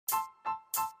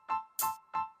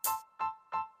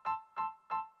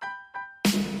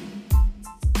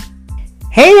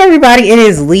Hey everybody, it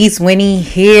is Lise Winnie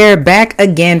here, back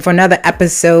again for another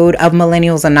episode of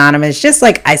Millennials Anonymous, just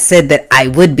like I said that I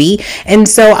would be. And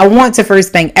so I want to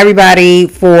first thank everybody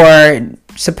for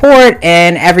support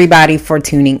and everybody for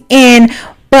tuning in.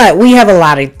 But we have a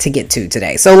lot to get to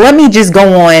today. So let me just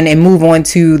go on and move on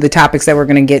to the topics that we're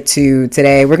going to get to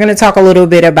today. We're going to talk a little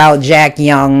bit about Jack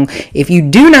Young. If you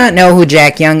do not know who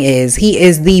Jack Young is, he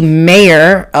is the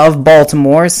mayor of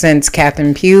Baltimore since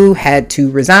Catherine Pugh had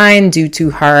to resign due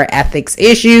to her ethics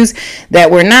issues that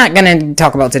we're not going to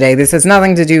talk about today. This has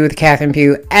nothing to do with Catherine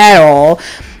Pugh at all.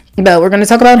 But we're going to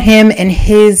talk about him and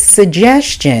his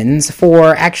suggestions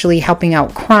for actually helping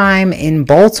out crime in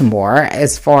Baltimore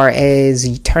as far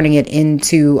as turning it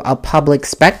into a public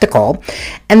spectacle.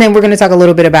 And then we're going to talk a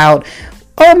little bit about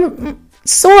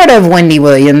sort of Wendy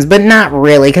Williams, but not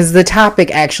really, because the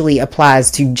topic actually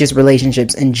applies to just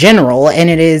relationships in general. And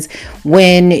it is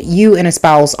when you and a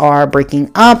spouse are breaking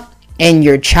up and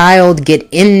your child get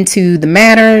into the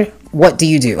matter. What do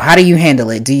you do? How do you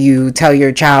handle it? Do you tell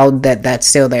your child that that's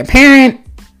still their parent?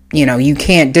 You know, you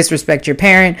can't disrespect your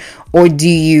parent. Or do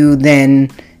you then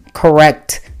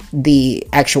correct the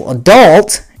actual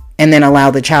adult and then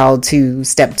allow the child to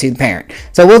step to the parent?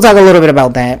 So we'll talk a little bit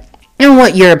about that and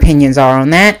what your opinions are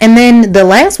on that. And then the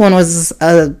last one was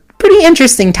a pretty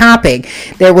interesting topic.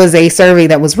 There was a survey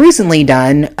that was recently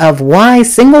done of why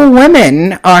single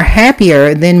women are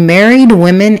happier than married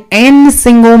women and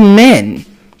single men.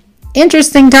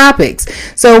 Interesting topics.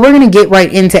 So we're going to get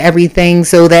right into everything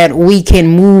so that we can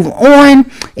move on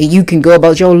and you can go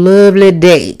about your lovely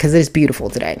day because it's beautiful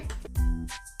today.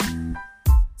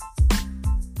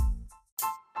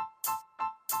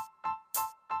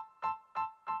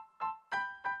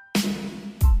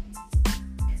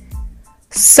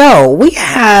 So we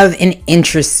have an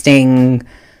interesting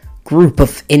group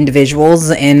of individuals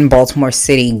in Baltimore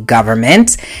City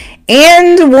government.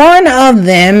 And one of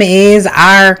them is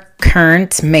our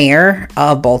current mayor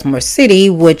of Baltimore City,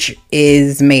 which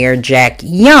is Mayor Jack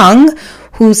Young,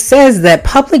 who says that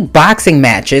public boxing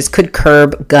matches could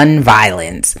curb gun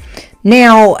violence.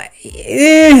 Now,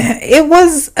 it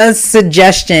was a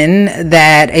suggestion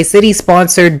that a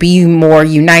city-sponsored Bmore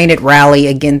United rally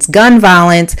against gun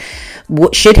violence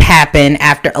should happen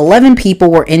after 11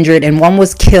 people were injured and one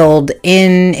was killed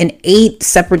in 8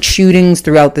 separate shootings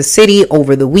throughout the city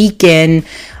over the weekend,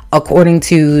 according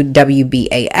to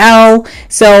WBAL.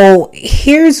 So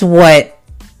here's what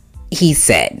he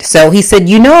said. So he said,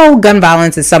 gun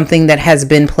violence is something that has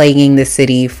been plaguing the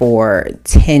city for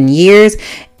 10 years.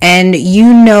 And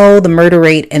the murder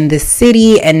rate in the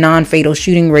city and non-fatal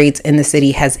shooting rates in the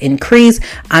city has increased.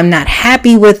 I'm not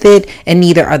happy with it, and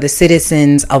neither are the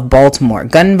citizens of Baltimore.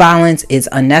 Gun violence is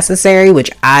unnecessary, which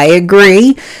I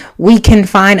agree. We can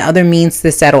find other means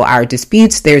to settle our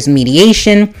disputes. There's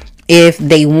mediation. If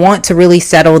they want to really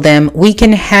settle them, we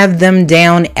can have them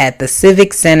down at the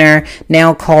Civic Center,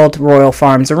 now called Royal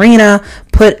Farms Arena,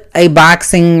 put a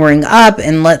boxing ring up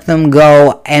and let them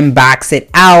go and box it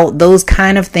out, those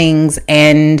kind of things,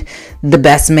 and the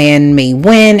best man may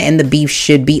win and the beef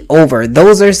should be over.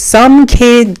 Those are some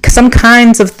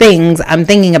kinds of things I'm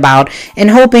thinking about and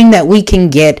hoping that we can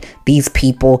get these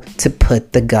people to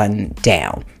put the gun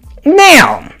down.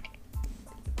 Now,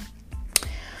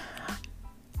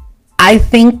 I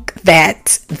think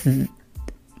that,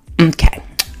 okay.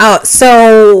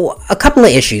 So a couple of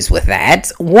issues with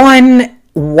that. One,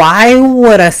 why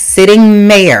would a sitting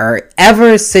mayor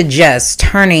ever suggest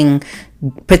turning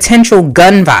potential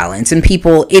gun violence and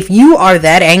people, if you are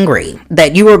that angry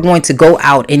that you are going to go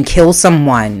out and kill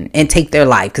someone and take their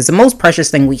life, because the most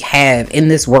precious thing we have in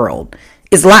this world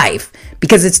is life,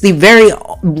 because it's the very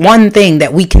one thing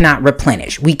that we cannot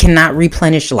replenish. We cannot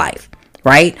replenish life.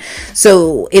 Right?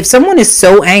 So if someone is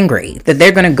so angry that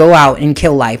they're going to go out and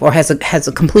kill life, or has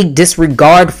a complete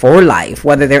disregard for life,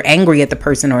 whether they're angry at the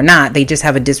person or not, they just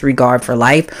have a disregard for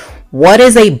life. What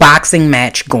is a boxing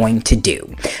match going to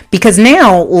do? Because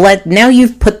now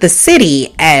you've put the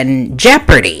city in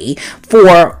jeopardy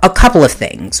for a couple of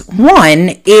things.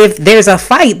 One, if there's a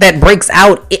fight that breaks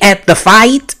out at the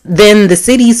fight, then the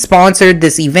city sponsored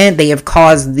this event. They have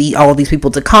caused all these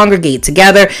people to congregate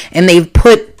together, and they've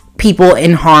put people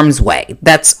in harm's way.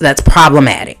 That's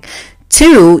problematic.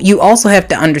 2, you also have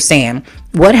to understand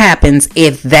what happens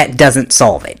if that doesn't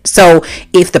solve it. So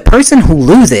if the person who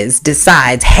loses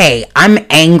decides, hey, I'm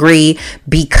angry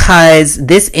because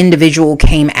this individual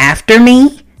came after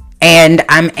me, and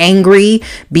I'm angry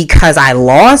because I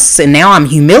lost, and now I'm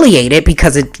humiliated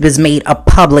because it was made a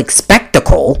public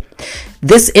spectacle,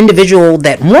 this individual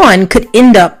that won could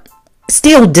end up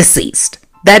still deceased.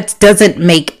 That doesn't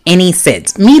make any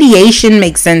sense. Mediation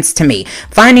makes sense to me.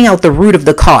 Finding out the root of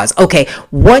the cause. Okay,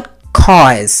 what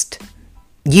caused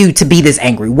you to be this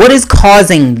angry? What is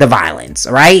causing the violence,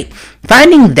 right?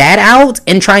 Finding that out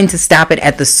and trying to stop it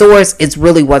at the source is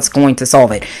really what's going to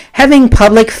solve it. Having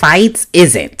public fights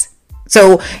isn't.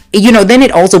 So, then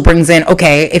it also brings in,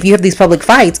 okay, if you have these public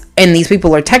fights and these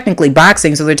people are technically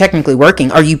boxing, so they're technically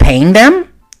working, are you paying them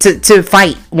to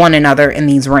fight one another in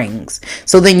these rings?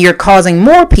 So then you're causing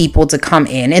more people to come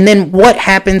in. And then what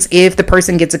happens if the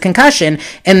person gets a concussion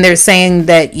and they're saying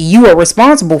that you are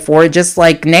responsible for it, just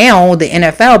like now the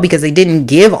NFL, because they didn't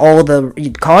give all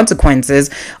the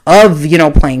consequences of,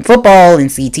 playing football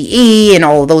and CTE and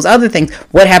all of those other things.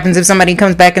 What happens if somebody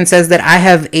comes back and says that I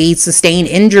have a sustained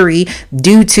injury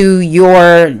due to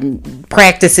your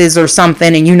practices or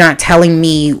something, and you're not telling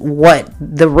me what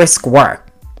the risks were?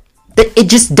 It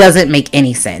just doesn't make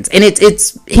any sense. And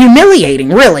it's humiliating,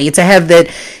 really, to have that,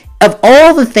 of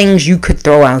all the things you could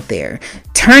throw out there,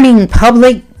 turning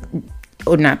public,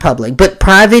 or not public, but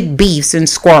private beefs and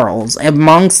squirrels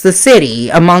amongst the city,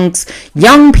 amongst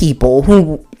young people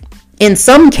who, in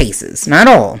some cases, not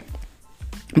all,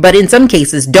 but in some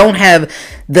cases, don't have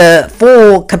the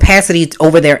full capacity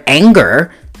over their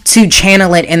anger to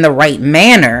channel it in the right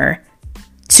manner,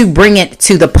 to bring it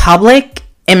to the public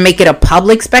and make it a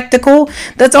public spectacle.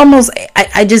 That's almost,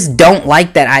 I just don't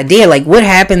like that idea. Like, what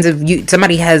happens if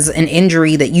somebody has an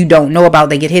injury that you don't know about,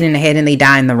 they get hit in the head and they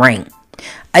die in the ring?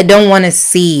 I don't want to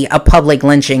see a public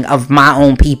lynching of my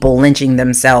own people lynching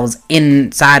themselves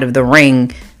inside of the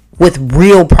ring with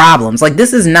real problems. Like,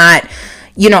 this is not,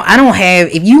 I don't have,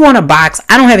 if you want to box,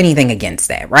 I don't have anything against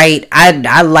that, right? I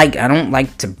don't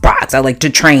like to box. I like to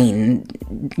train,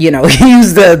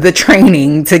 use the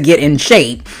training to get in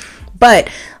shape.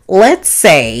 But let's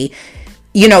say,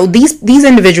 these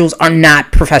individuals are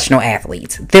not professional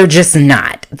athletes. They're just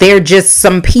not. They're just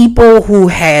some people who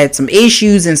had some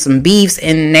issues and some beefs,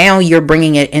 and now you're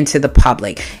bringing it into the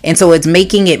public. And so it's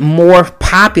making it more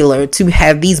popular to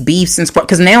have these beefs and sport,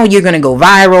 because now you're going to go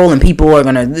viral and people are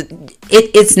going to,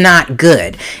 it's not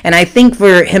good. And I think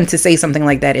for him to say something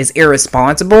like that is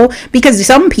irresponsible, because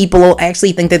some people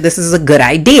actually think that this is a good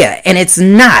idea, and it's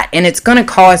not. And it's going to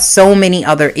cause so many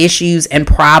other issues and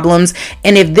problems.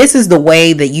 And if this is the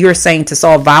way that you're saying to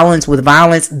solve violence with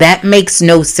violence, that makes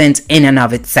no sense in and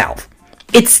of itself.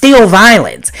 It's still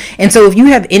violence. And so if you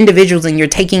have individuals and you're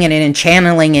taking it in and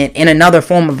channeling it in another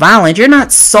form of violence, you're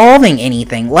not solving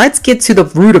anything. Let's get to the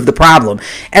root of the problem.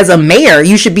 As a mayor,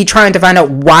 you should be trying to find out,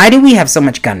 why do we have so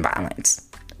much gun violence?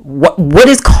 What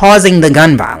is causing the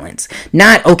gun violence?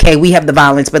 Not, okay, we have the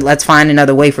violence, but let's find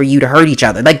another way for you to hurt each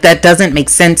other. Like, that doesn't make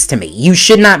sense to me. You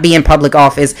should not be in public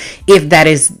office if that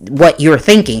is what you're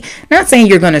thinking. Not saying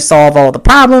you're going to solve all the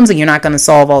problems, and you're not going to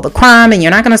solve all the crime, and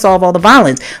you're not going to solve all the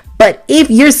violence. But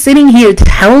if you're sitting here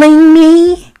telling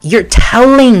me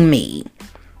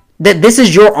that this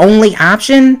is your only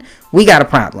option, we got a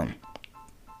problem.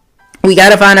 We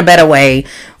got to find a better way.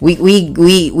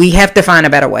 We have to find a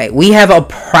better way. We have a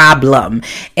problem.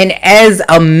 And as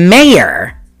a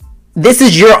mayor, this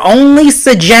is your only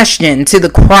suggestion to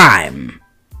the crime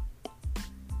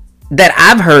that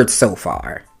I've heard so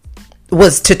far,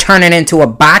 was to turn it into a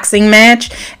boxing match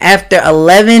after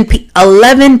 11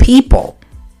 people.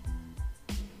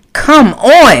 Come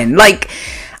on. Like,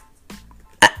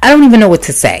 I don't even know what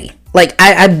to say. Like,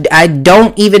 I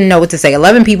don't even know what to say.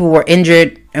 11 people were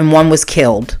injured and one was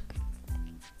killed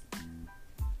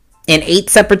in 8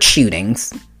 separate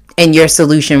shootings. And your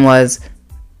solution was,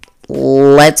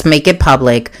 let's make it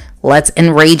public. Let's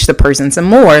enrage the person some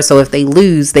more, so if they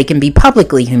lose, they can be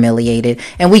publicly humiliated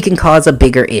and we can cause a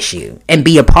bigger issue and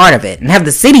be a part of it and have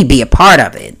the city be a part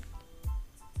of it.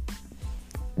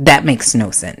 That makes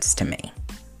no sense to me.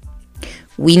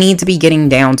 We need to be getting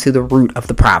down to the root of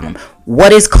the problem.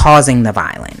 What is causing the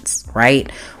violence, right?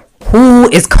 Who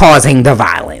is causing the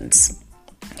violence?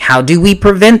 How do we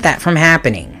prevent that from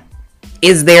happening?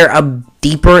 Is there a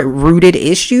deeper rooted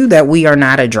issue that we are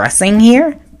not addressing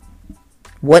here?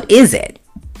 What is it?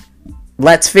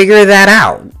 Let's figure that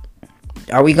out.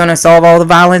 Are we going to solve all the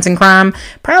violence and crime?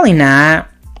 Probably not.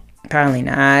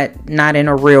 Not in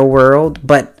a real world,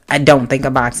 but I don't think a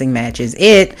boxing match is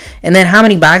it. And then how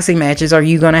many boxing matches are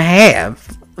you going to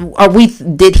have?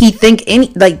 Did he think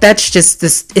that's just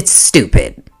this? It's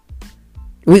stupid.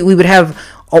 We would have,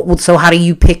 so how do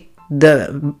you pick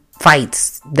the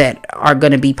fights that are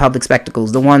going to be public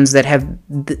spectacles? The ones that have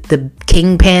the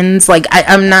kingpins? Like,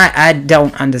 I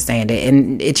don't understand it.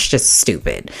 And it's just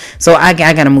stupid. So I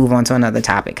got to move on to another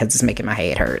topic because it's making my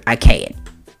head hurt. I can't.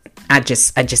 I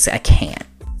can't.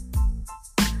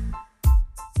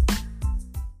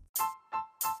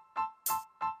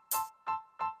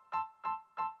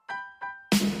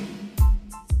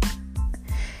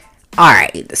 All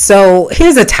right. So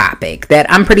here's a topic that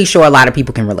I'm pretty sure a lot of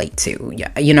people can relate to.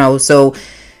 Yeah, so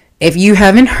if you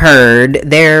haven't heard,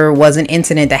 there was an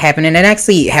incident that happened, and it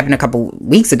actually happened a couple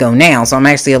weeks ago now, so I'm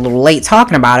actually a little late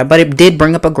talking about it, but it did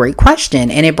bring up a great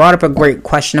question, and it brought up a great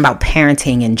question about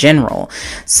parenting in general.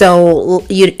 So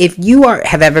if you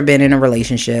have ever been in a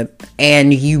relationship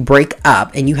and you break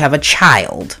up and you have a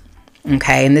child,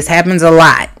 okay, and this happens a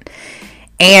lot,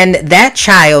 and that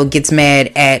child gets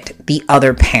mad at the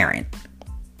other parent,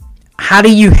 how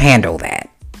do you handle that?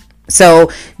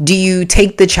 So do you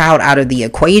take the child out of the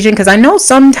equation? Because I know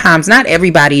sometimes, not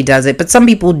everybody does it, but some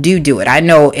people do it. I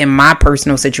know in my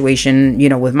personal situation,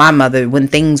 with my mother, when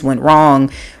things went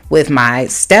wrong with my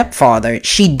stepfather,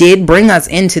 she did bring us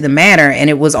into the matter, and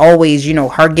it was always,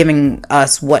 her giving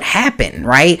us what happened,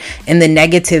 right? And the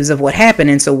negatives of what happened.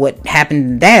 And so what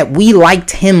happened that we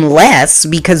liked him less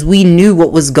because we knew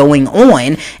what was going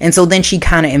on. And so then she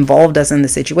kind of involved us in the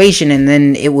situation, and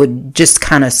then it would just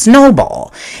kind of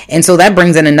snowball. And so that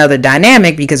brings in another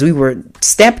dynamic because we were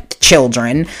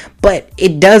stepchildren, but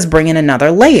it does bring in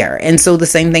another layer. And so the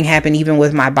same thing happened even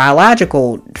with my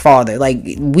biological father. Like,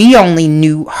 we only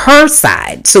knew her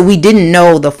side, so we didn't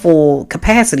know the full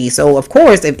capacity. So of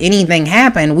course, if anything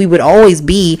happened, we would always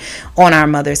be on our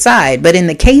mother's side. But in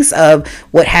the case of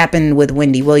what happened with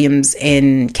Wendy Williams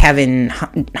and Kevin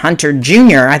Hunter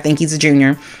Jr., I think he's a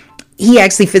junior, he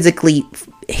actually physically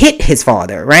hit his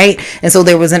father, right? And so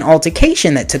there was an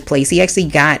altercation that took place. He actually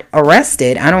got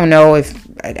arrested. I don't know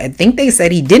I think they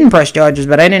said he didn't press charges,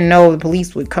 but I didn't know the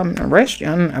police would come and arrest you.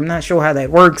 I'm not sure how that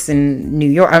works in New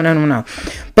York. I don't know.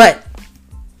 But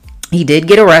he did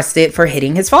get arrested for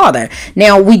hitting his father.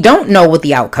 Now, we don't know what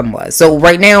the outcome was. So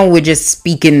right now, we're just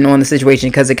speaking on the situation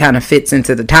because it kind of fits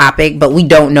into the topic. But we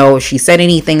don't know if she said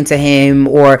anything to him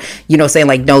or, saying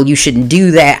like, no, you shouldn't do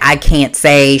that. I can't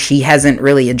say. She hasn't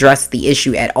really addressed the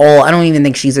issue at all. I don't even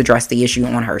think she's addressed the issue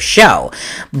on her show.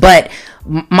 But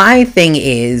my thing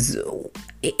is,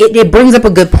 it brings up a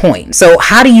good point. So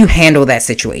how do you handle that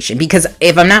situation? Because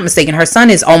if I'm not mistaken, her son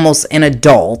is almost an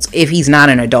adult. If he's not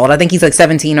an adult, I think he's like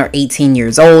 17 or 18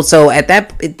 years old. So at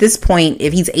this point,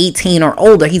 if he's 18 or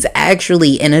older, he's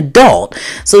actually an adult.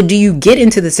 So do you get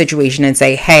into the situation and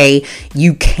say, hey,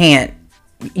 you can't,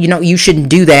 you shouldn't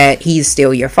do that. He's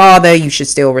still your father. You should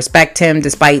still respect him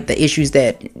despite the issues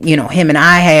that, him and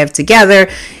I have together.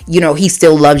 He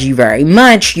still loves you very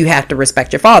much. You have to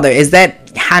respect your father. Is that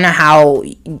kind of how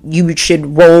you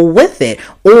should roll with it?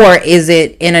 Or is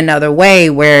it in another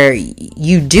way where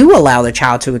you do allow the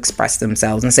child to express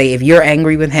themselves and say, if you're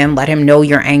angry with him, let him know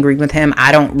you're angry with him.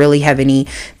 I don't really have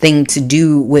anything to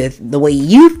do with the way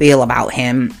you feel about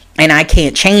him. And I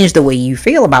can't change the way you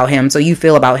feel about him. So you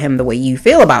feel about him the way you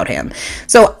feel about him.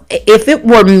 So if it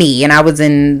were me and I was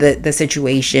in the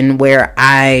situation where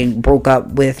I broke up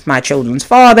with my children's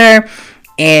father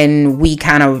and we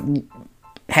kind of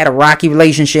had a rocky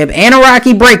relationship and a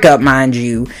rocky breakup, mind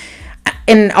you,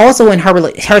 and also in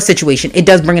her situation, it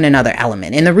does bring in another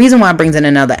element. And the reason why it brings in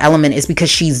another element is because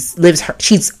she's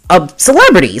a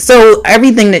celebrity. So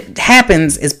everything that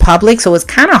happens is public. So it's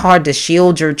kind of hard to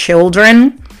shield your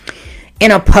children in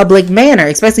a public manner,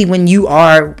 especially when you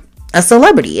are a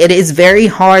celebrity. It is very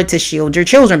hard to shield your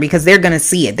children because they're going to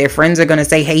see it. Their friends are going to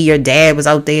say, hey, your dad was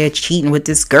out there cheating with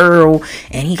this girl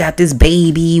and he got this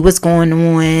baby. What's going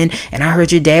on? And I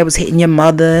heard your dad was hitting your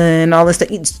mother and all this stuff.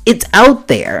 It's out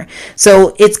there.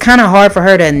 So it's kind of hard for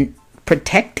her to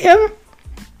protect him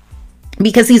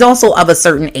because he's also of a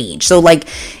certain age. So like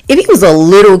if he was a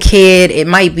little kid, it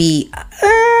might be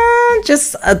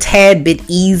just a tad bit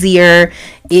easier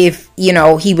if,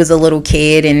 he was a little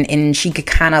kid and she could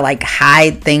kind of like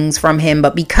hide things from him.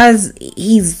 But because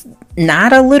he's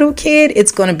not a little kid,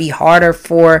 it's going to be harder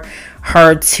for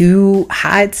her to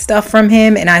hide stuff from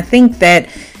him. And I think that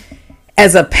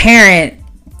as a parent,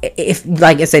 if,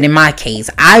 like I said, in my case,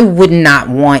 I would not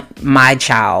want my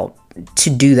child to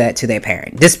do that to their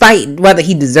parent, despite whether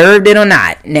he deserved it or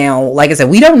not. Now, like I said,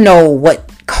 we don't know what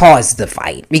caused the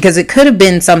fight because it could have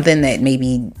been something that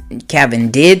maybe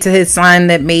Kevin did to his son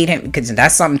that made him, because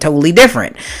that's something totally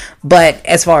different. But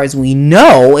as far as we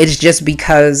know, it's just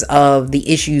because of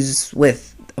the issues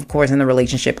with, of course, in the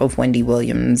relationship of Wendy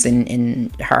Williams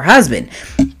and her husband.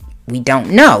 We don't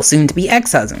know. Soon to be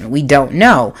ex-husband. We don't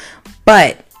know.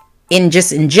 But in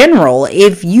general,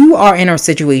 if you are in a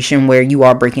situation where you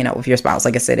are breaking up with your spouse,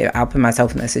 like I said, I'll put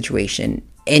myself in that situation,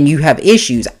 and you have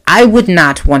issues, I would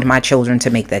not want my children to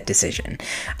make that decision.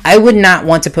 I would not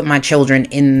want to put my children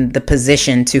in the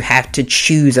position to have to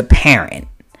choose a parent.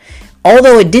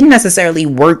 Although it didn't necessarily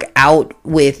work out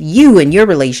with you and your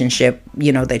relationship,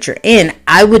 that you're in,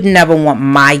 I would never want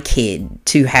my kid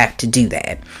to have to do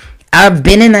that. I've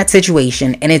been in that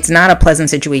situation, and it's not a pleasant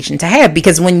situation to have,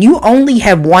 because when you only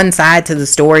have one side to the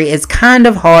story, it's kind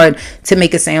of hard to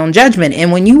make a sound judgment.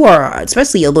 And when you are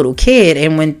especially a little kid,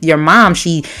 and when your mom,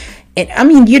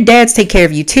 your dads take care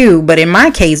of you too, but in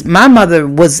my case, my mother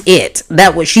was it.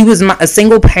 She was a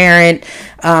single parent.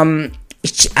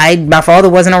 My father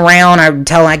wasn't around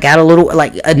until I got a little,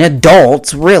 like an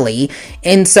adult, really.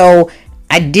 And so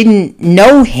I didn't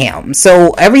know him. So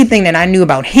everything that I knew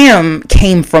about him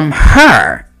came from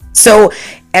her. So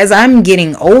as I'm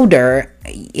getting older,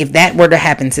 if that were to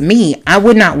happen to me, I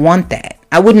would not want that.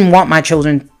 I wouldn't want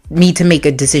me to make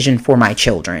a decision for my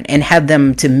children and have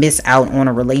them to miss out on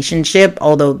a relationship,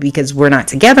 because we're not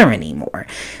together anymore.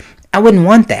 I wouldn't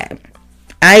want that.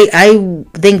 I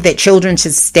think that children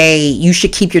should stay. You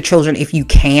should keep your children if you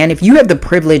can. If you have the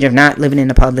privilege of not living in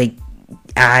the public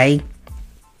eye,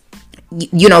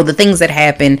 the things that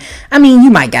happen. You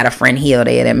might got a friend here or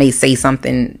there that may say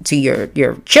something to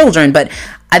your children, but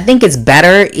I think it's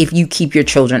better if you keep your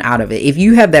children out of it. If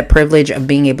you have that privilege of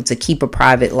being able to keep a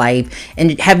private life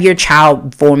and have your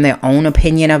child form their own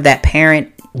opinion of that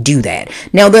parent, do that.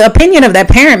 Now, the opinion of that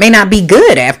parent may not be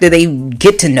good after they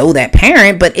get to know that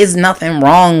parent, but there's nothing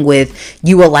wrong with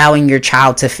you allowing your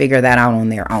child to figure that out on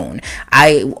their own.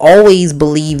 I always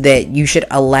believe that you should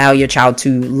allow your child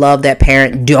to love that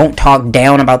parent. Don't talk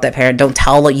down about that parent. Don't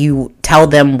tell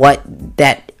them what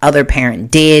that other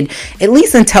parent did, at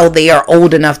least until they are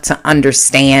old enough to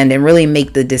understand and really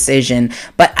make the decision.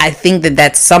 But I think that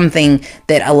that's something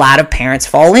that a lot of parents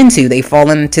fall into. They fall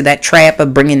into that trap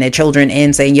of bringing their children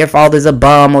in, saying your father's a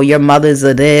bum, or your mother's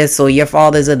a this, or your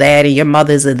father's a that, and your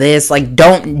mother's a this. Like,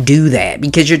 don't do that,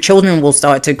 because your children will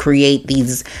start to create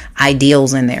these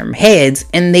ideals in their heads,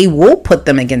 and they will put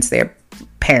them against their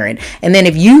parent. And then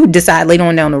if you decide later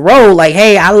on down the road, like,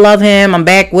 hey, I love him, I'm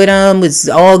back with him, it's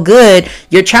all good,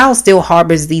 your child still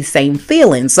harbors these same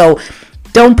feelings. So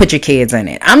don't put your kids in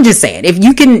it. I'm just saying, if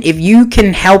you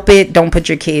can help it, don't put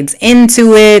your kids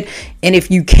into it. And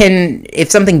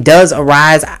if something does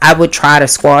arise, I would try to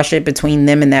squash it between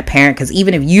them and that parent, because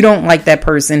even if you don't like that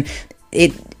person,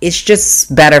 it's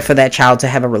just better for that child to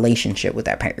have a relationship with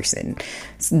that person.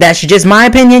 That's just my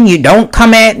opinion. You don't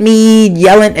come at me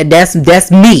yelling. That's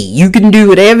me. You can do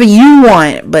whatever you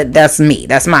want, but that's me.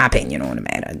 That's my opinion on the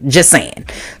matter. Just saying.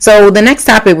 So the next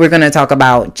topic we're going to talk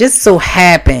about just so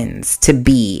happens to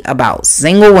be about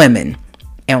single women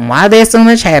and why they're so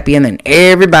much happier than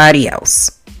everybody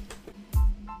else.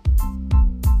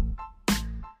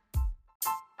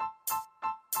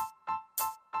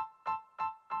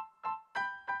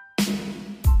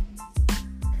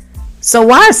 So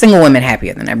why are single women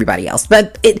happier than everybody else?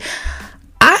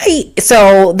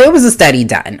 So there was a study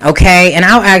done, okay? And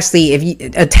I'll actually, if you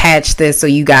attach this so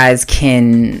you guys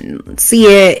can see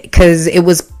it, because it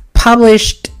was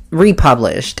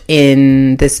republished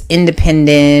in this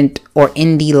independent or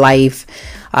indie life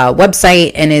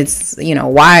website. And it's,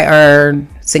 why are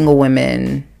single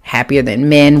women happier than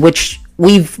men? Which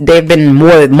there've been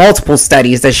multiple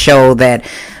studies that show that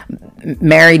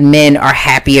married men are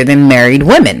happier than married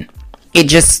women.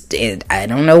 I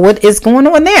don't know what is going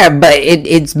on there, but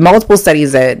it's multiple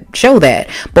studies that show that.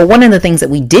 But one of the things that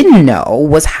we didn't know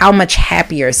was how much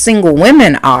happier single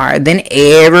women are than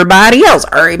everybody else.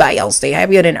 Everybody else, they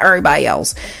happier than everybody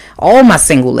else. All my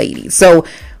single ladies. So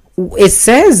it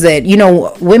says that,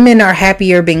 women are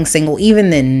happier being single even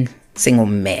than single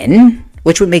men,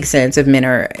 which would make sense if men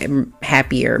are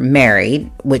happier married,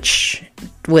 which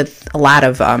with a lot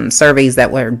of surveys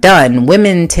that were done,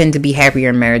 women tend to be happier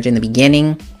in marriage in the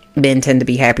beginning. Men tend to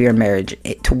be happier in marriage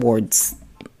towards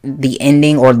the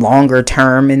ending or longer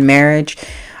term in marriage.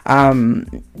 I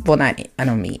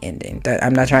don't mean ending.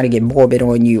 I'm not trying to get morbid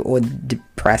on you or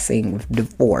depressing with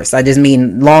divorce. I just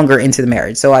mean longer into the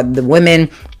marriage. So the women,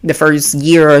 the first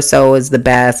year or so is the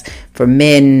best. For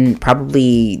men,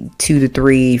 probably 2 to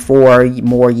 3, 4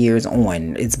 more years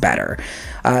on, it's better.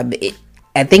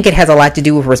 I think it has a lot to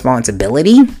do with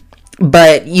responsibility,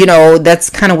 but that's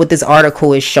kind of what this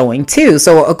article is showing too.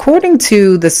 So according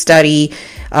to the study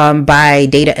by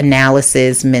data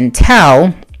analysis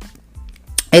Mintel,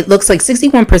 it looks like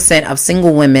 61% of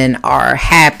single women are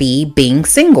happy being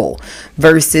single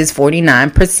versus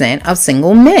 49% of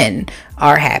single men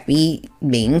are happy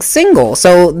being single.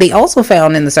 So they also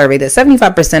found in the survey that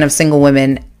 75% of single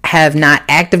women have not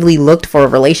actively looked for a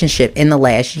relationship in the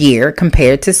last year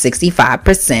compared to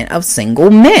 65% of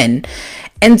single men.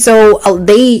 And so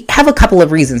they have a couple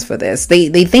of reasons for this.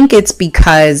 They think it's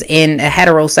because in a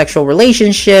heterosexual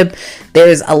relationship,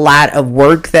 there's a lot of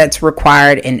work that's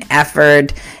required and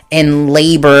effort and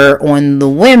labor on the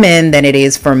women than it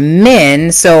is for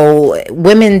men. So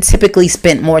women typically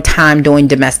spend more time doing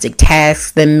domestic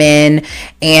tasks than men,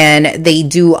 and they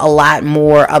do a lot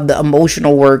more of the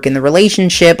emotional work in the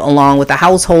relationship along with the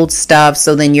household stuff.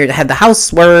 So then you have the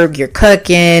housework, you're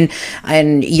cooking,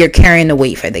 and you're carrying the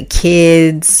weight for the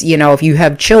kids. You know, if you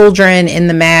have children in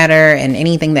the matter and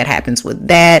anything that happens with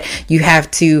that, you have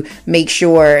to make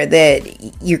sure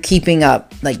that you're keeping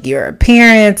up like your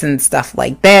appearance and stuff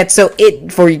like that. So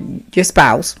it, for your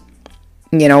spouse,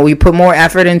 you know, we put more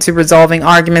effort into resolving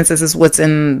arguments. This is what's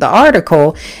in the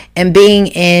article. And being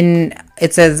in,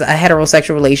 it says, a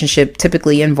heterosexual relationship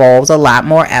typically involves a lot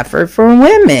more effort for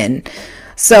women.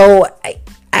 So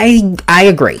I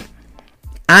agree.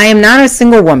 I am not a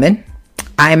single woman.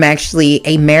 I am actually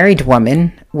a married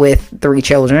woman with 3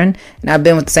 children. And I've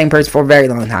been with the same person for a very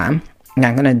long time. I'm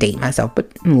not going to date myself,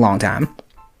 but a long time.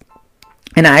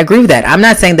 And I agree with that. I'm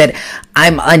not saying that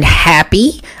I'm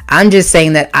unhappy. I'm just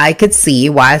saying that I could see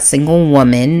why a single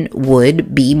woman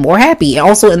would be more happy.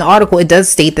 Also, in the article, it does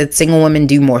state that single women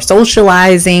do more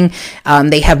socializing.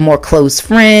 They have more close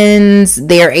friends.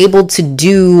 They are able to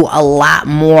do a lot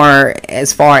more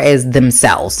as far as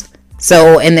themselves.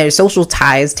 So, and their social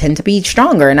ties tend to be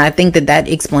stronger. And I think that that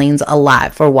explains a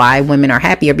lot for why women are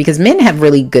happier, because men have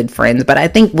really good friends, but I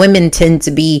think women tend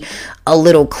to be a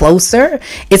little closer.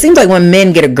 It seems like when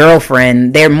men get a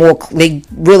girlfriend, they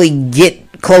really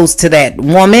get close to that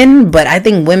woman, but I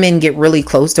think women get really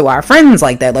close to our friends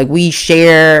like that. Like, we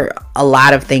share a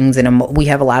lot of things and we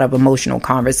have a lot of emotional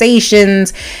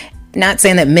conversations. Not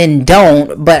saying that men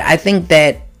don't, but I think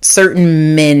that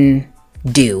certain men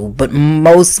do, but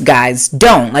most guys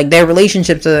don't. Like, their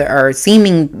relationships are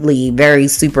seemingly very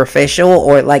superficial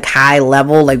or like high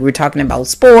level. Like, we're talking about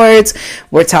sports,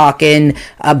 we're talking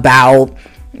about,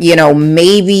 you know,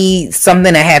 maybe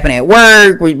something that happened at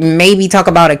work, we maybe talk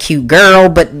about a cute girl,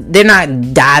 but they're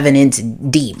not diving into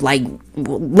deep. Like,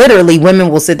 literally, women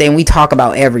will sit there and we talk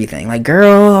about everything. Like,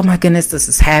 girl, oh my goodness, this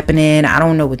is happening, I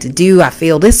don't know what to do, I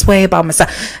feel this way about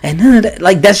myself, and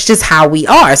like, that's just how we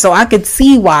are. So I could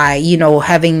see why, you know,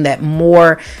 having that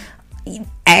more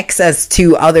access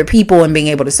to other people and being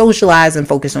able to socialize and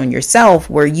focus on yourself,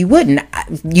 where you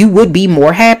would be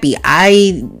more happy.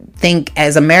 I think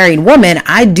as a married woman,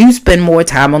 I do spend more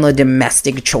time on the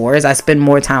domestic chores. I spend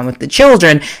more time with the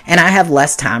children, and I have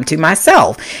less time to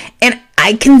myself. And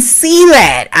I can see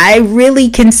that. I really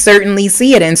can certainly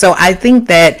see it. And so I think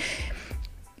that,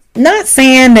 not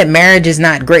saying that marriage is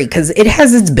not great, because it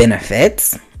has its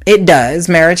benefits. It does.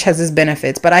 Marriage has its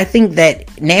benefits. But I think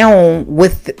that now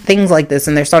with things like this,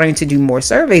 and they're starting to do more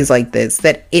surveys like this,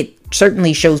 that it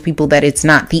certainly shows people that it's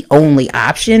not the only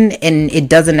option, and it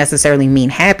doesn't necessarily mean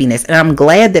happiness. And I'm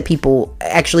glad that people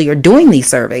actually are doing these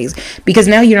surveys, because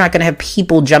now you're not going to have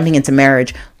people jumping into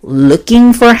marriage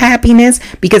looking for happiness,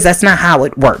 because that's not how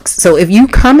it works. So if you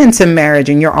come into marriage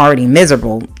and you're already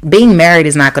miserable, being married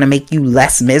is not going to make you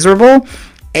less miserable.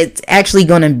 It's actually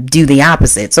going to do the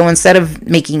opposite. So instead of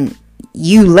making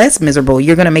you less miserable,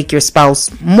 you're going to make your spouse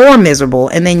more miserable,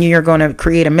 and then you're going to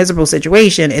create a miserable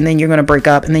situation, and then you're going to break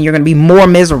up, and then you're going to be more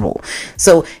miserable.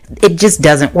 So it just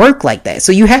doesn't work like that.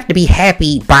 So you have to be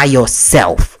happy by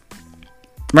yourself,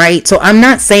 right? So I'm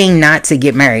not saying not to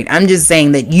get married. I'm just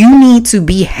saying that you need to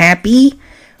be happy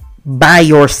by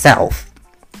yourself.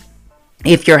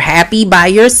 If you're happy by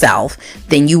yourself,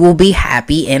 then you will be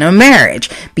happy in a marriage,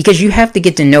 because you have to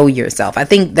get to know yourself. I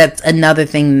think that's another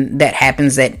thing that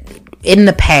happens, that in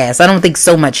the past, I don't think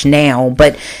so much now,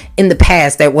 but in the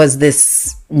past, there was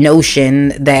this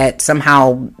notion that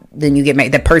somehow then you get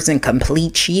married, that person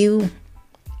completes you.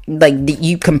 Like,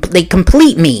 they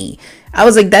complete me. I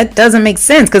was like, that doesn't make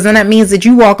sense, because then that means that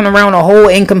you walking around a whole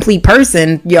incomplete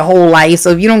person your whole life. So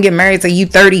if you don't get married till you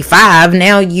 35,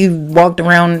 now you walked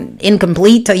around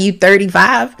incomplete till you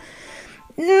 35.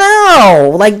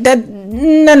 No, like that.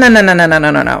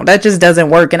 No. That just doesn't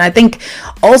work. And I think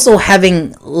also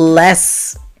having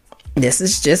less, this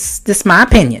is my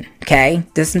opinion. Okay.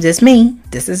 This is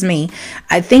me.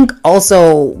 I think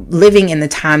also living in the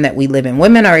time that we live in,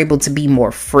 women are able to be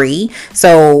more free.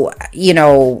 So, you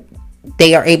know,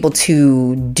 they are able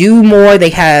to do more.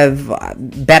 They have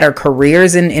better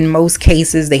careers in most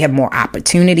cases. They have more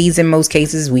opportunities in most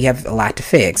cases. We have a lot to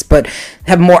fix, but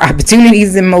have more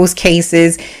opportunities in most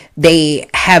cases. they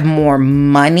have more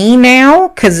money now,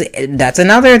 because that's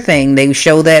another thing. They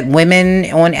show that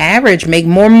women on average make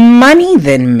more money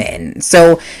than men.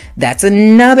 So that's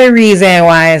another reason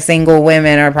why single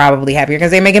women are probably happier,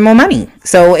 because they're making more money.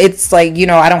 So it's like,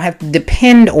 I don't have to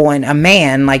depend on a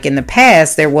man. Like in the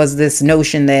past, there was this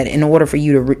notion that in order for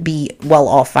you to be well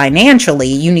off financially,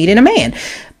 you needed a man.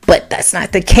 But that's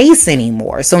not the case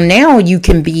anymore. So now you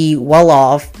can be well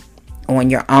off on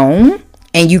your own,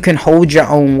 and you can hold your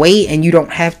own weight, and you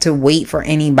don't have to wait for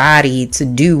anybody to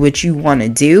do what you want to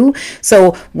do.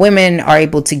 So women are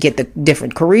able to get the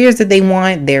different careers that they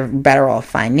want. They're better off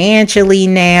financially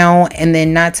now. And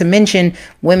then not to mention,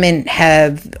 women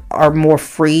are more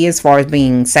free as far as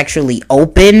being sexually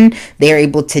open. They're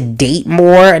able to date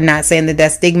more. I'm not saying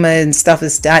that stigma and stuff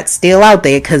is still out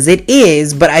there, because it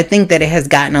is, but I think that it has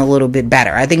gotten a little bit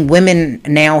better. I think women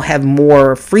now have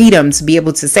more freedom to be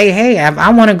able to say, hey, I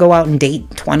want to go out and date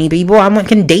 20 people. I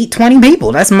can date 20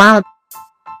 people. That's my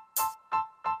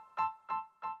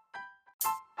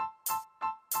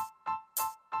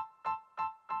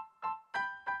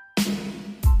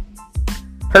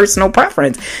personal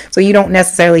preference. So you don't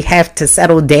necessarily have to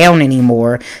settle down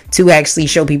anymore to actually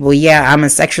show people, yeah, I'm a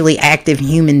sexually active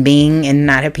human being, and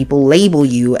not have people label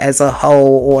you as a hoe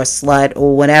or slut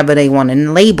or whatever they want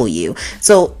to label you.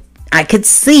 So I could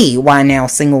see why now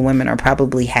single women are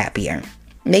probably happier.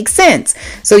 Makes sense.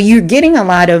 So you're getting a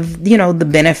lot of, the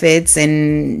benefits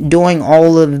and doing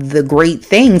all of the great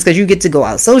things, because you get to go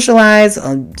out, socialize.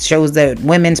 Shows that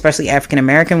women, especially African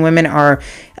American women, are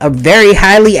a very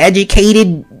highly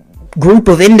educated group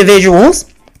of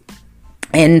individuals.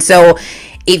 And so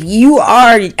if you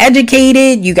are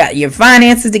educated, you got your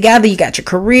finances together, you got your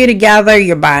career together,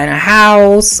 you're buying a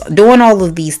house, doing all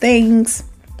of these things,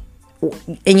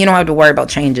 and you don't have to worry about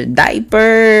changing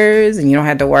diapers, and you don't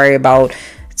have to worry about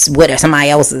what somebody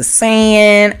else is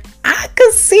saying. I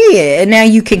could see it. And now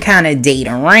you can kind of date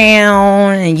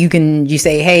around, and you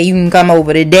say, hey, you can come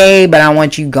over today, but I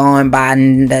want you gone by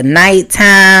the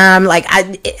nighttime. Like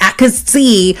I could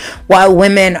see why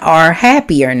women are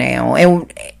happier now.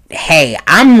 And hey,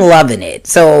 I'm loving it.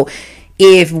 So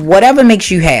if whatever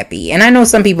makes you happy, and I know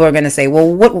some people are going to say,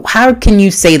 well, how can you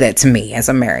say that to me as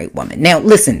a married woman? Now,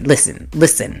 listen,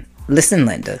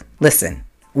 Linda, listen.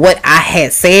 What I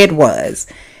had said was,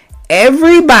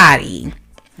 everybody,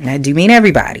 and I do mean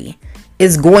everybody,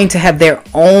 is going to have their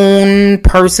own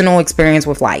personal experience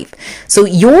with life. So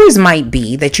yours might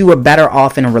be that you are better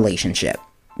off in a relationship.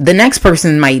 The next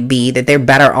person might be that they're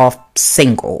better off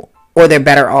single, or they're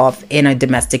better off in a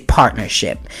domestic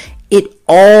partnership. It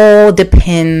all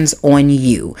depends on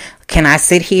you. Can I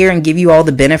sit here and give you all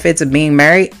the benefits of being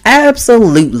married?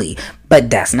 Absolutely. But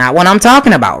that's not what I'm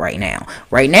talking about right now.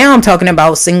 Right now, I'm talking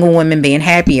about single women being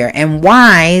happier and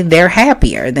why they're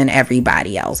happier than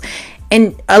everybody else.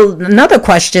 And another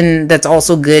question that's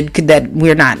also good that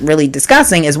we're not really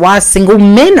discussing is why single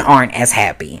men aren't as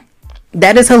happy.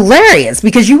 That is hilarious,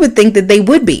 because you would think that they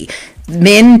would be.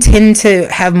 Men tend to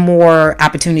have more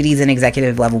opportunities in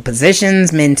executive level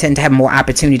positions. Men tend to have more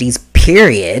opportunities,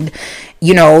 period.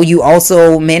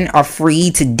 Men are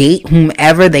free to date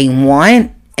whomever they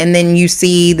want. And then you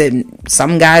see that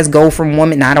some guys go from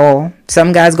woman, not all.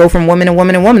 Some guys go from woman to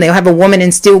woman to woman. They'll have a woman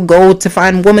and still go to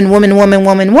find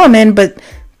woman. But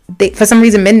for some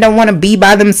reason, men don't want to be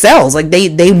by themselves. Like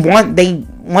they want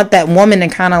that woman to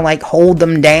kind of like hold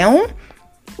them down,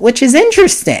 which is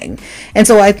interesting. And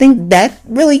so I think that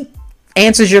really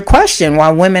answers your question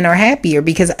why women are happier,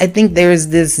 because I think there's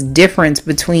this difference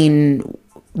between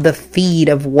the feed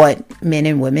of what men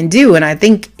and women do. And I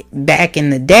think back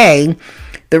in the day,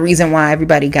 the reason why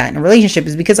everybody got in a relationship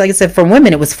is because, like I said, for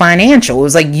women, it was financial. It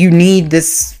was like, you need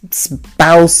this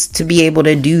spouse to be able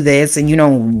to do this.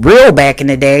 And, real back in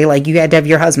the day, like you had to have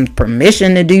your husband's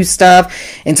permission to do stuff.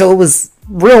 And so it was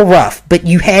real rough, but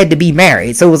you had to be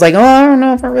married. So it was like, oh, I don't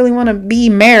know if I really want to be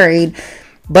married,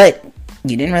 but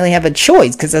you didn't really have a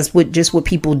choice, because that's what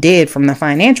people did from the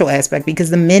financial aspect, because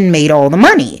the men made all the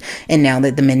money. And now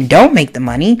that the men don't make the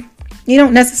money, you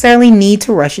don't necessarily need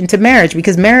to rush into marriage,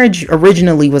 because marriage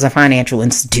originally was a financial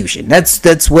institution.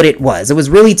 That's what it was. It was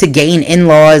really to gain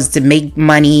in-laws, to make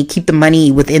money, keep the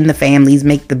money within the families,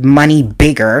 make the money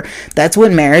bigger. That's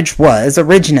what marriage was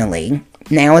originally.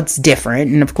 Now it's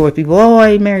different. And of course people,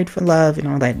 I married for love and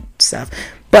all that stuff.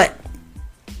 But,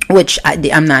 which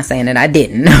I'm not saying that I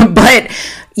didn't, but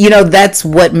that's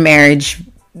what marriage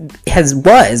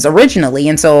was originally.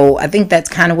 And so I think that's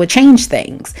kind of what changed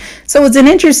things. So it's an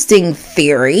interesting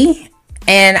theory,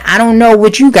 and I don't know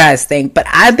what you guys think, but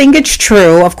I think it's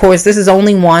true. Of course, this is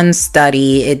only one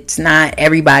study. It's not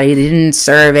everybody. They didn't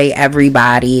survey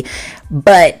everybody,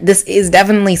 But this is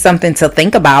definitely something to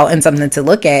think about and something to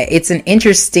look at. It's an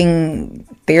interesting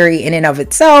theory in and of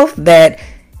itself that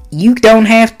you don't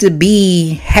have to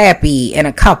be happy in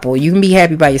a couple. You can be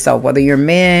happy by yourself, whether you're a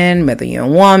man, whether you're a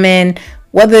woman,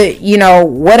 whether, you know,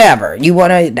 whatever you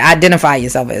want to identify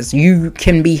yourself as. You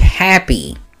can be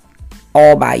happy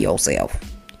all by yourself.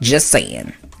 Just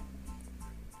saying.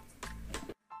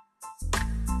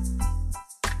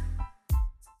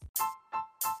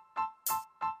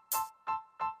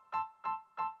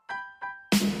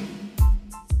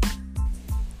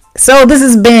 So this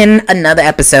has been another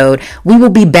episode. We will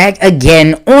be back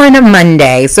again on a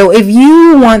Monday. So if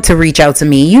you want to reach out to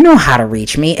me, you know how to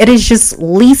reach me. It is just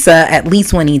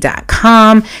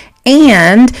lisa@lisawinnie.com.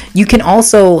 And you can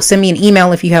also send me an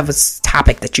email if you have a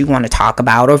topic that you want to talk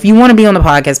about, or if you want to be on the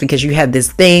podcast because you have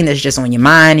this thing that's just on your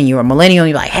mind and you're a millennial,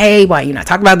 you're like, hey, why are you not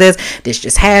talking about this? This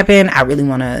just happened. I really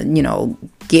want to,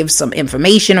 give some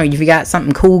information, or if you got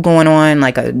something cool going on,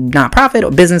 like a nonprofit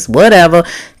or business, whatever,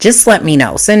 just let me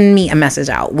know. Send me a message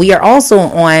out. We are also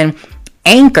on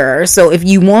Anchor. So if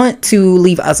you want to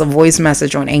leave us a voice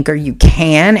message on Anchor, you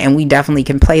can, and we definitely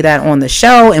can play that on the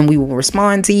show and we will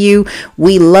respond to you.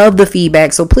 We love the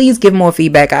feedback. So please give more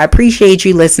feedback. I appreciate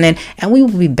you listening, and we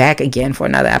will be back again for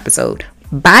another episode.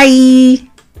 Bye.